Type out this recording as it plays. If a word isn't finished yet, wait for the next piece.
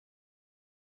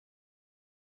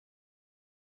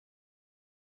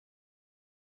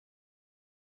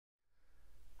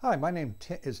Hi, my name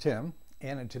is Tim,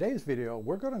 and in today's video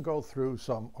we're going to go through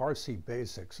some RC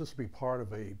basics. This will be part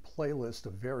of a playlist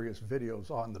of various videos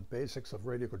on the basics of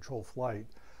radio control flight.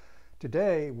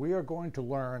 Today we are going to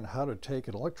learn how to take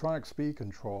an electronic speed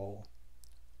control,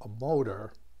 a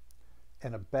motor,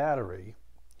 and a battery,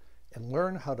 and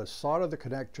learn how to solder the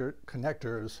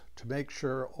connectors to make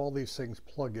sure all these things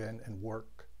plug in and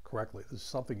work correctly. This is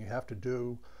something you have to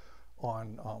do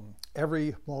on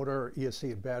every motor,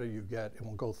 ESC, and battery you get, and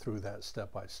we'll go through that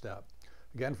step by step.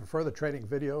 Again, for further training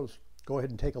videos, go ahead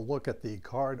and take a look at the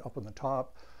card up on the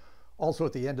top. Also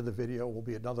at the end of the video will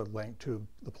be another link to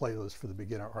the playlist for the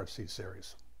beginner RC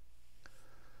series.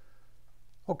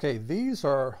 Okay, these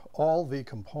are all the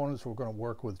components we're going to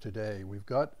work with today. We've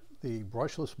got the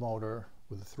brushless motor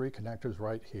with the 3 connectors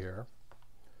right here.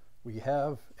 We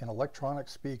have an electronic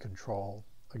speed control,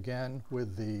 again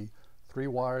with the 3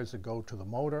 wires that go to the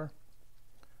motor,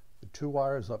 the 2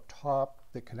 wires up top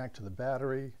that connect to the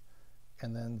battery,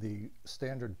 and then the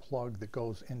standard plug that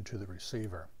goes into the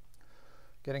receiver.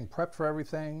 Getting prepped for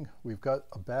everything, we've got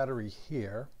a battery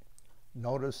here.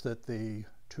 Notice that the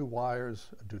 2 wires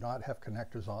do not have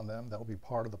connectors on them. That will be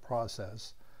part of the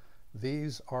process.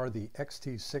 These are the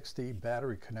XT60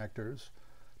 battery connectors.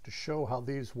 To show how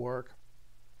these work,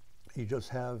 you just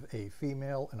have a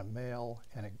female and a male,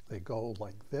 and they go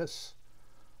like this,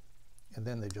 and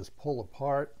then they just pull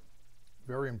apart.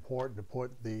 Very important to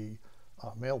put the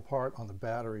male part on the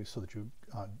battery so that you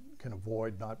can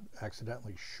avoid not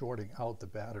accidentally shorting out the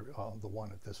battery, the one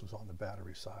that this was on the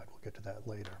battery side. We'll get to that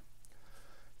later.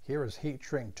 Here is heat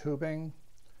shrink tubing,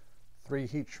 3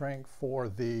 heat shrink for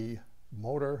the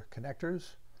motor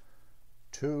connectors,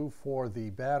 2 for the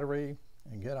battery.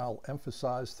 Again, I'll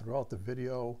emphasize throughout the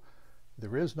video,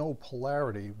 there is no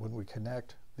polarity when we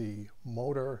connect the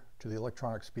motor to the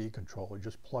electronic speed controller.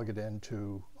 Just plug it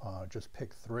into, just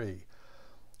pick 3.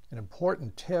 An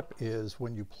important tip is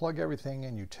when you plug everything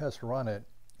in, you test run it,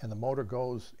 and the motor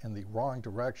goes in the wrong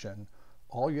direction,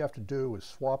 all you have to do is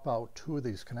swap out 2 of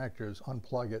these connectors,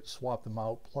 unplug it, swap them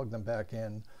out, plug them back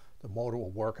in. The motor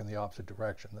will work in the opposite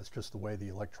direction. That's just the way the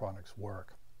electronics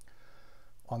work.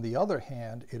 On the other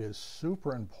hand, it is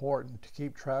super important to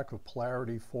keep track of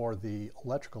polarity for the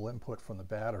electrical input from the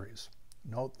batteries.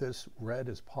 Note this: red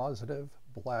is positive,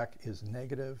 black is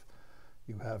negative.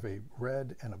 You have a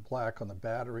red and a black on the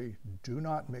battery. Do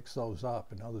not mix those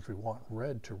up. In other words, we want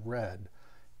red to red.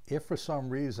 If for some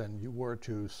reason you were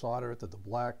to solder it that the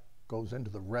black goes into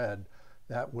the red,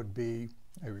 that would be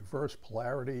a reverse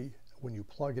polarity. When you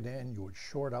plug it in, you would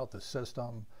short out the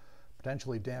system,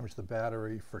 potentially damage the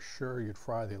battery. For sure, you'd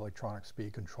fry the electronic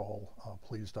speed control.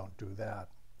 Please don't do that.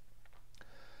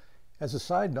 As a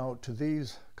side note to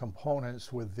these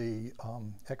components with the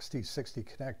XT60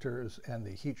 connectors and the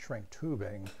heat shrink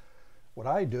tubing, what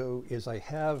I do is I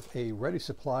have a ready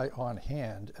supply on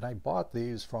hand, and I bought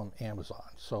these from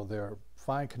Amazon. So they're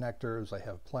fine connectors. I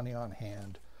have plenty on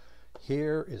hand.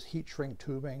 Here is heat shrink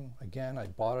tubing. Again, I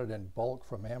bought it in bulk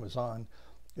from Amazon.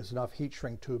 It's enough heat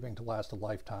shrink tubing to last a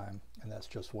lifetime, and that's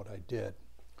just what I did.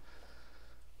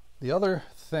 The other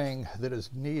thing that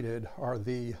is needed are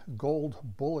the gold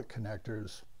bullet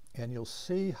connectors, and you'll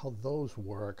see how those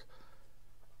work.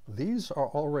 These are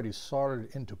already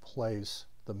soldered into place,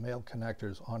 the male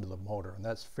connectors onto the motor, and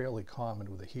that's fairly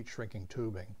common with the heat shrinking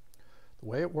tubing. The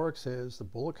way it works is the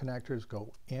bullet connectors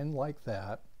go in like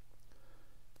that,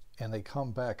 and they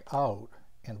come back out,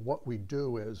 and what we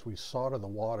do is we solder the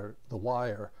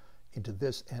wire into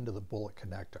this end of the bullet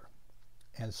connector.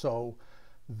 And so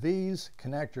these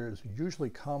connectors usually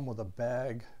come with a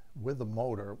bag with the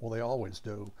motor, well, they always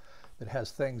do, that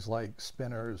has things like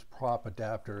spinners, prop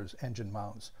adapters, engine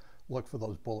mounts. Look for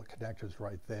those bullet connectors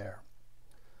right there.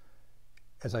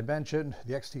 As I mentioned,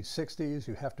 the XT60s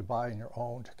you have to buy on your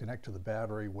own to connect to the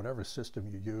battery, whatever system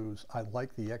you use. I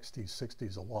like the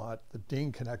XT60s a lot. The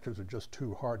DIN connectors are just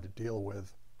too hard to deal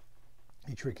with.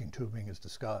 Heat shrinking tubing is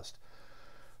discussed.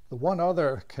 The one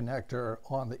other connector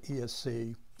on the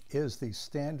ESC is the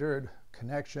standard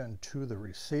connection to the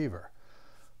receiver.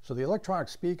 So the electronic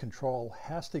speed control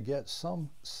has to get some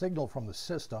signal from the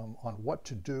system on what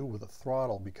to do with the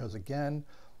throttle, because again,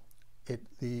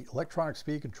 the electronic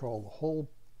speed control, the whole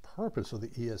purpose of the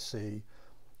ESC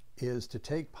is to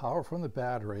take power from the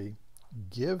battery,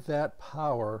 give that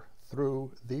power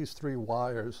through these 3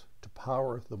 wires to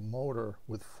power the motor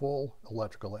with full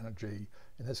electrical energy,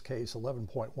 in this case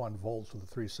 11.1 volts with a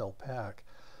 3-cell pack.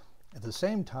 At the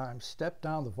same time, step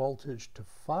down the voltage to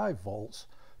 5 volts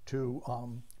to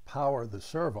power the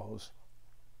servos.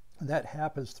 And that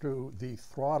happens through the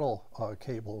throttle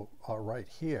cable right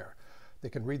here. They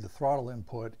can read the throttle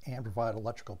input and provide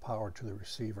electrical power to the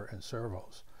receiver and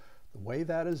servos. The way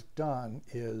that is done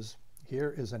is,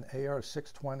 here is an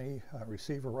AR620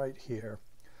 receiver right here.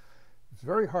 It's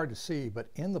very hard to see, but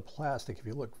in the plastic, if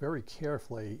you look very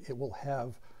carefully, it will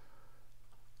have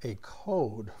a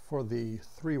code for the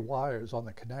 3 wires on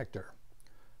the connector.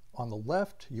 On the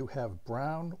left, you have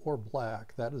brown or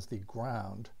black. That is the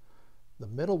ground. The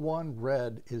middle one,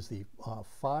 red, is the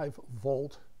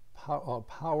 5-volt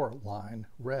power line,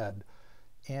 red.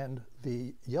 And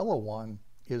the yellow one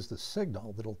is the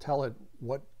signal that'll tell it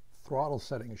what throttle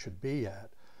setting it should be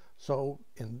at. So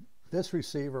in this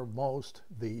receiver,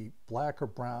 the black or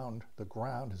brown, the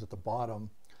ground is at the bottom,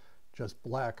 just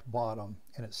black bottom,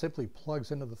 and it simply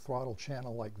plugs into the throttle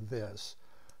channel like this.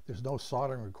 There's no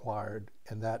soldering required,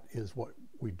 and that is what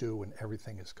we do when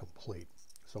everything is complete.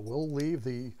 So we'll leave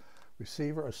the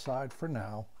receiver aside for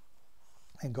now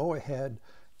and go ahead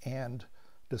and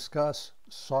discuss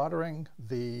soldering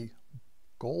the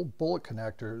gold bullet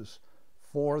connectors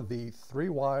for the 3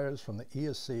 wires from the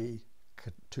ESC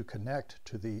to connect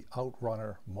to the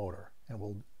outrunner motor. And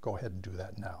we'll go ahead and do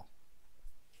that now.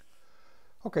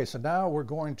 Okay, so now we're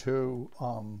going to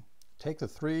take the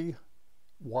 3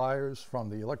 wires from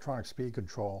the electronic speed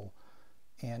control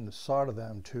and solder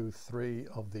them to 3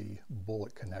 of the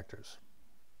bullet connectors.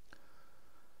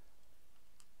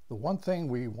 The one thing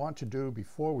we want to do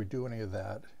before we do any of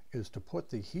that is to put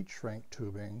the heat shrink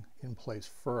tubing in place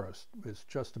first. It's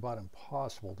just about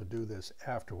impossible to do this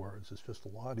afterwards. It's just a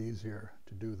lot easier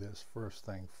to do this first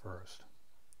thing first.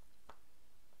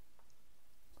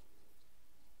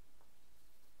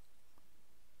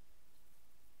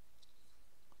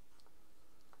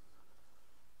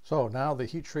 So now the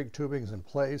heat shrink tubing is in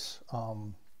place.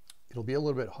 It'll be a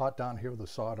little bit hot down here with the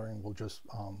soldering. We'll just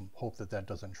hope that that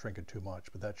doesn't shrink it too much,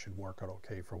 but that should work out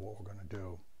okay for what we're going to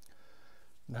do.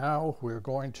 Now we're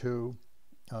going to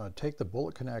take the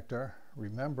bullet connector.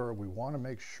 Remember, we want to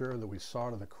make sure that we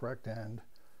solder the correct end.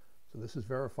 So this is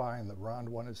verifying the round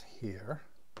one is here.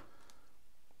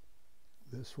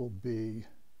 This will be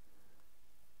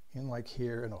in like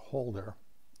here in a holder.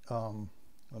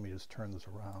 Let me just turn this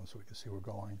around so we can see where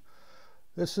we're going.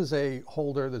 This is a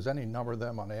holder. There's any number of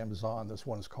them on Amazon. This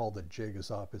one is called the Jig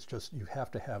is Up. It's just you have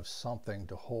to have something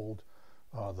to hold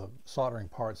the soldering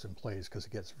parts in place because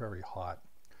it gets very hot.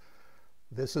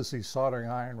 This is the soldering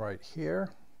iron right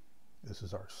here. This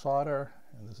is our solder,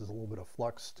 and this is a little bit of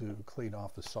flux to clean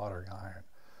off the soldering iron.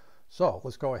 So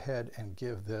let's go ahead and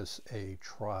give this a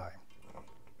try.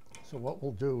 So what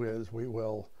we'll do is we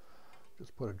will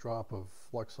just put a drop of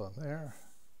flux on there.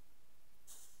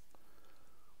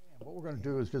 And what we're going to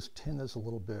do is just tin this a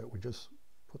little bit. We just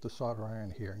put the solder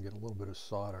iron here and get a little bit of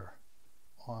solder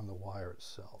on the wire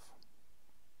itself.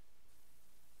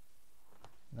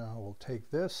 Now we'll take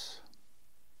this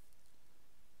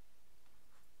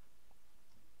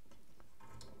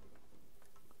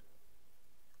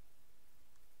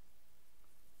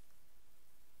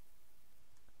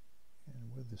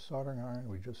and with the soldering iron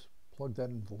we just plug that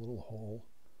into the little hole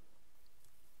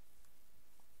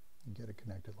and get it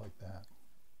connected like that.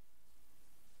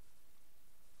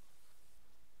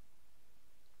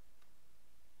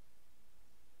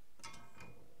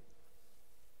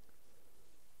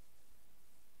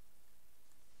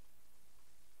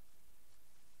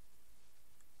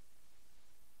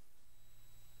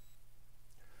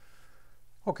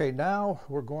 Okay, now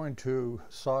we're going to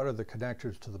solder the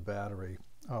connectors to the battery.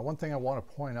 One thing I want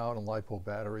to point out on LiPo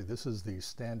battery, this is the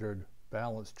standard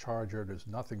balanced charger. There's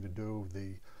nothing to do with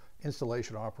the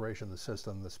installation or operation of the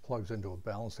system. This plugs into a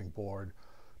balancing board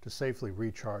to safely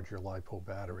recharge your LiPo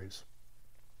batteries.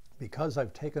 Because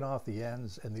I've taken off the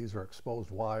ends and these are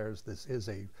exposed wires, this is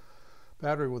a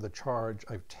battery with a charge.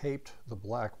 I've taped the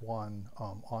black one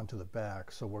onto the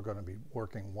back, so we're going to be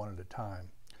working one at a time.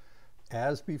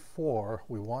 As before,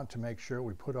 we want to make sure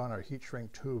we put on our heat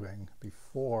shrink tubing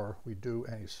before we do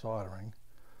any soldering.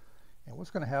 And what's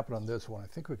going to happen on this one, I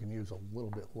think we can use a little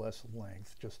bit less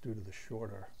length just due to the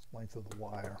shorter length of the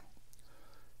wire.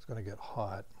 It's going to get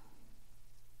hot.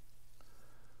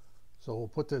 So we'll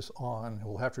put this on.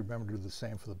 We'll have to remember to do the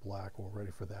same for the black. We're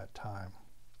ready for that time.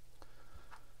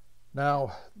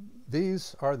 Now,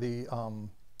 these are the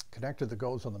connector that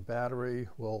goes on the battery.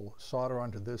 We'll solder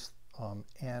onto this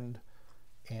end.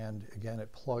 And again,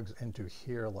 it plugs into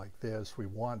here like this. We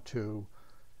want to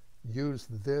use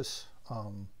this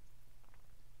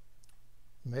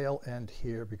male end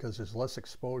here because there's less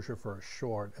exposure for a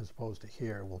short as opposed to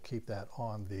here. We'll keep that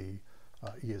on the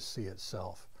ESC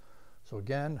itself. So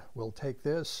again, we'll take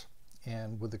this,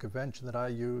 and with the convention that I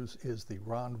use is the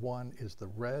round one is the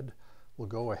red. We'll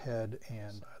go ahead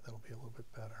and that'll be a little bit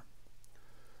better.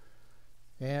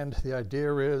 And the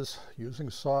idea is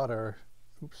using solder,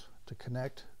 to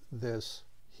connect this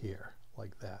here,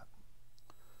 like that.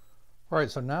 All right,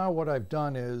 so now what I've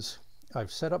done is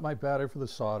I've set up my battery for the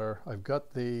solder. I've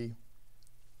got the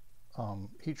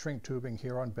heat shrink tubing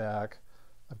here on back.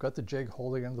 I've got the jig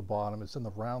holding in the bottom. It's in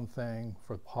the round thing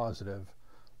for positive.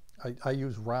 I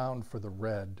use round for the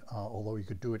red, although you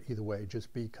could do it either way.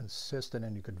 Just be consistent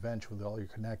in your convention with all your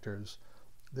connectors.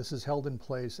 This is held in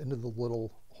place into the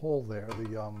little hole there,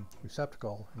 the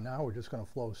receptacle. And now we're just going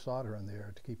to flow solder in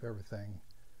there to keep everything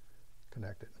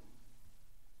connected.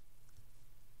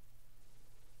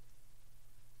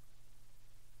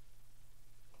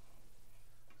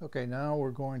 Okay, now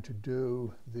we're going to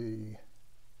do the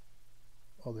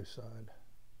other side.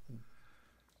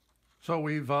 So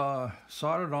we've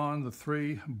soldered on the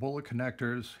 3 bullet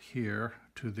connectors here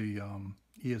to the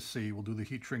ESC. We'll do the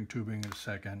heat shrink tubing in a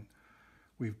second.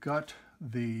 We've got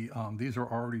the, these are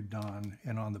already done,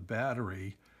 and on the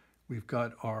battery, we've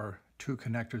got our 2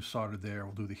 connectors soldered there.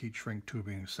 We'll do the heat shrink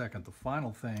tubing in a second. The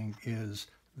final thing is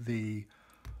the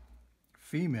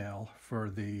female for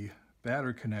the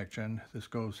battery connection. This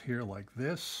goes here like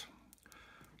this.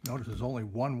 Notice there's only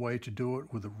one way to do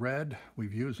it with the red.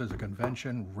 We've used as a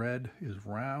convention, red is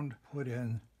round. Put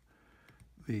in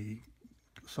the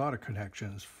solder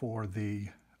connections for the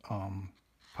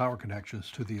power connections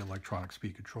to the electronic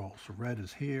speed control. So red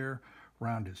is here,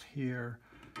 round is here,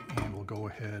 and we'll go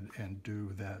ahead and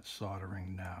do that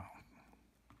soldering now.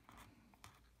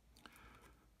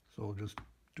 So we'll just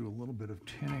do a little bit of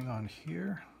tinning on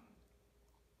here.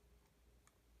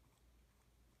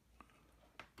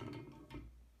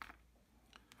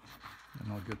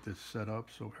 And I'll get this set up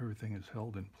so everything is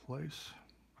held in place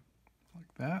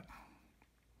like that.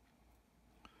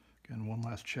 Again, one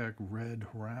last check, red,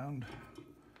 round.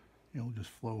 It'll just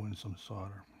flow in some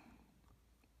solder.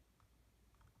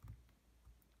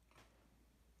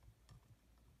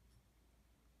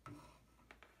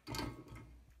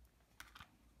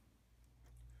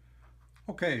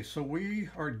 Okay, so we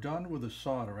are done with the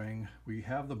soldering. We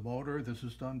have the motor. This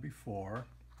is done before.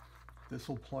 This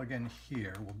will plug in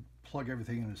here. We'll plug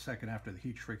everything in a second after the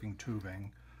heat shrinking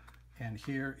tubing. And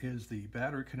here is the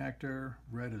battery connector.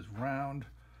 Red is round.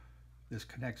 This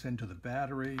connects into the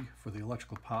battery for the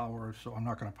electrical power, so I'm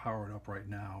not going to power it up right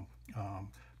now.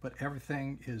 But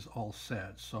everything is all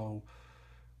set. So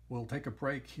we'll take a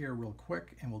break here real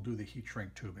quick and we'll do the heat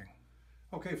shrink tubing.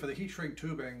 Okay, for the heat shrink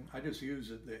tubing, I just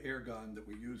use the air gun that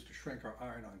we use to shrink our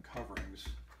iron-on coverings.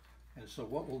 And so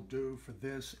what we'll do for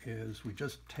this is we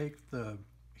just take the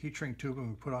heat shrink tubing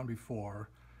we put on before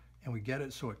and we get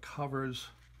it so it covers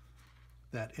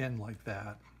that end like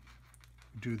that.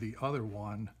 Do the other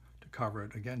one to cover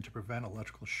it, again, to prevent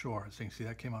electrical short. So you can see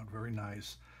that came out very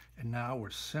nice. And now we're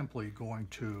simply going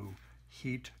to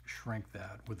heat shrink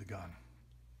that with the gun.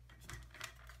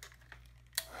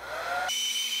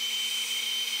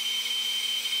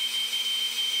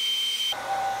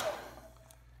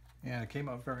 And it came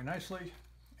out very nicely,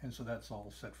 and so that's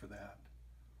all set for that.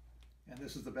 And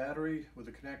this is the battery with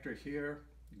the connector here.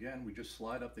 Again, we just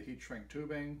slide up the heat shrink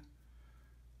tubing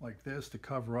like this to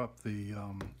cover up the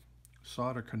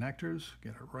solder connectors.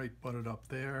 Get it right butted up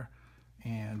there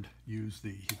and use the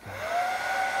heat gun.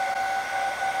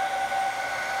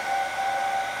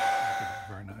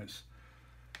 Very nice.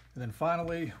 And then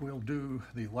finally, we'll do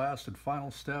the last and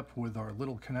final step with our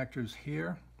little connectors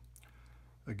here.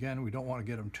 Again, we don't want to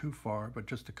get them too far, but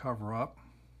just to cover up,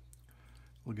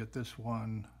 we'll get this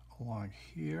one along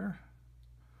here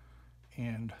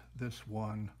and this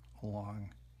one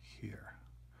along here.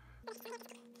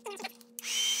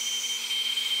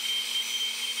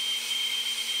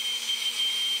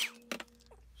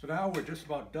 So now we're just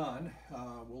about done.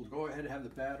 We'll go ahead and have the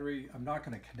battery. I'm not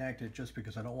going to connect it just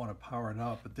because I don't want to power it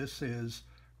up, but this is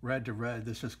red to red.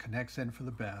 This just connects in for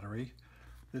the battery.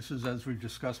 This is, as we've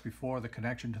discussed before, the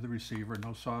connection to the receiver,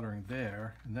 no soldering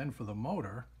there. And then for the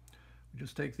motor, we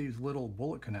just take these little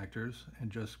bullet connectors and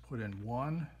just put in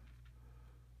 1,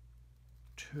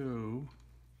 2,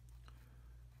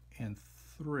 and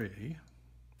 3.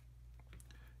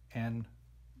 And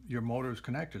your motor is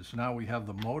connected. So now we have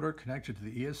the motor connected to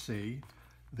the ESC,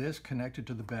 this connected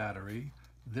to the battery,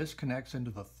 this connects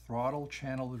into the throttle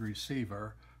channel of the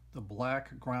receiver, the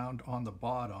black ground on the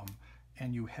bottom,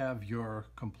 and you have your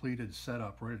completed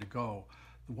setup ready to go.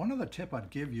 One other tip I'd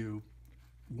give you,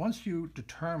 once you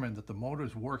determine that the motor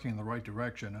is working in the right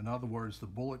direction, in other words, the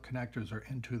bullet connectors are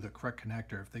into the correct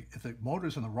connector, if the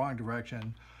motor's in the wrong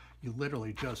direction, you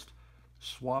literally just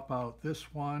swap out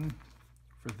this one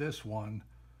for this one,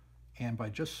 and by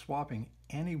just swapping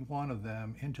any one of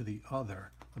them into the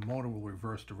other, the motor will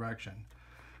reverse direction.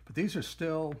 But these are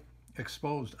still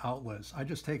exposed outlets, I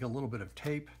just take a little bit of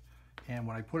tape, and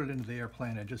when I put it into the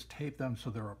airplane, I just tape them so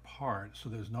they're apart, so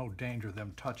there's no danger of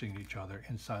them touching each other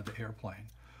inside the airplane.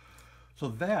 So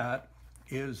that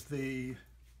is the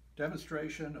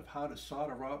demonstration of how to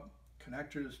solder up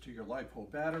connectors to your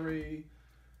LiPo battery,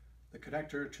 the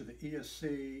connector to the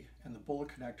ESC, and the bullet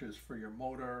connectors for your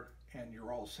motor, and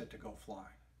you're all set to go flying.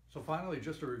 So finally,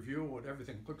 just a review of what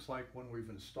everything looks like when we've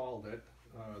installed it.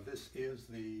 This is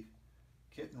the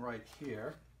kitten right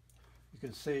here. You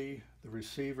can see the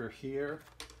receiver here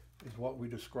is what we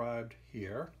described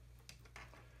here.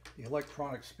 The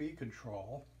electronic speed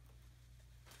control.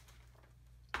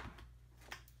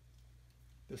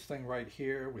 This thing right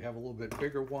here, we have a little bit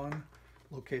bigger one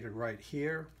located right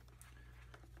here.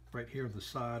 Right here on the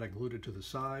side, I glued it to the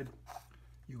side.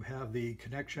 You have the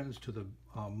connections to the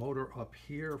motor up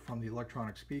here from the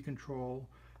electronic speed control.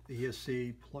 The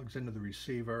ESC plugs into the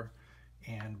receiver,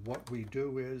 and what we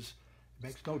do is, it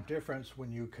makes no difference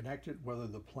when you connect it whether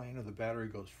the plane or the battery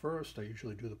goes first. I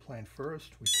usually do the plane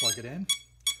first. We plug it in.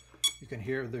 You can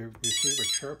hear the receiver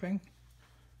chirping.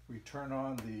 We turn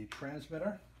on the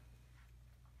transmitter.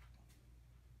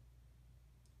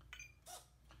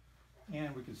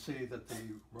 And we can see that the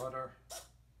rudder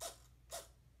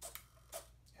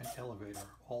and elevator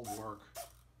all work.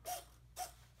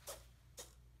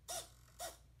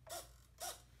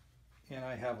 And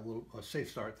I have a safe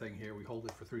start thing here. We hold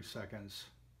it for 3 seconds.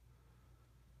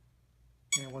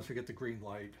 And once we get the green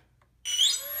light,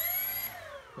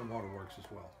 the motor works as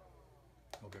well.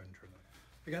 I'll go ahead and turn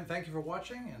that. Again, thank you for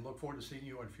watching, and look forward to seeing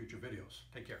you in future videos.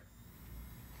 Take care.